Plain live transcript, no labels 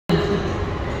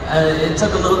It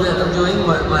took a little bit of doing,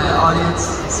 but my audience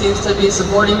seems to be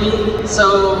supporting me,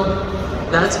 so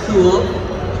that's cool.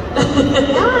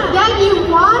 Yeah, you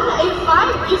won a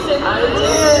fight recently. I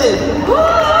did! Woo!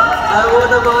 I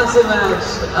won a boxing match.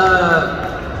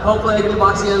 Hopefully I can do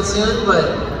boxing again soon, but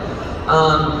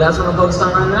that's what I'm focused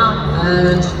on right now.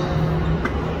 And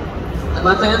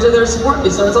my fans are there to support me,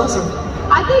 so it's awesome.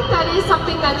 I think that is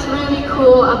something that's really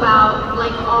cool about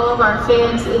like all of our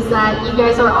fans, is that you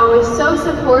guys are always so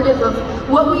supportive of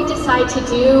what we decide to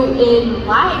do in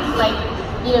life. Like,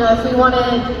 you know, if we want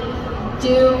to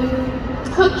do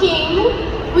cooking,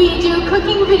 we do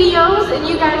cooking videos and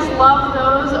you guys love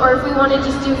those, or if we want to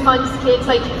just do fun skits,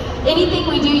 like anything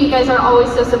we do, you guys are always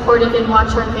so supportive and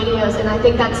watch our videos, and I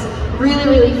think that's really,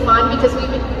 really fun because we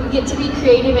get to be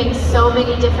creative in so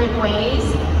many different ways,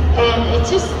 and it's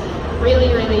just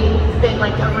really, really been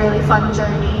like a really fun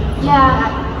journey. Yeah,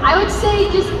 I would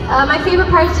say just my favorite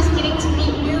part is just getting to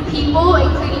meet new people,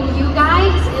 including you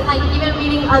guys, and like even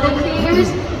meeting other creators,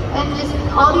 and just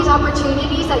all these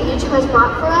opportunities that YouTube has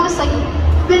brought for us. Like,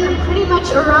 been pretty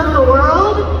much around the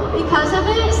world because of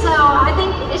it, so I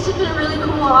think it's just been a really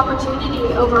cool opportunity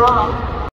overall.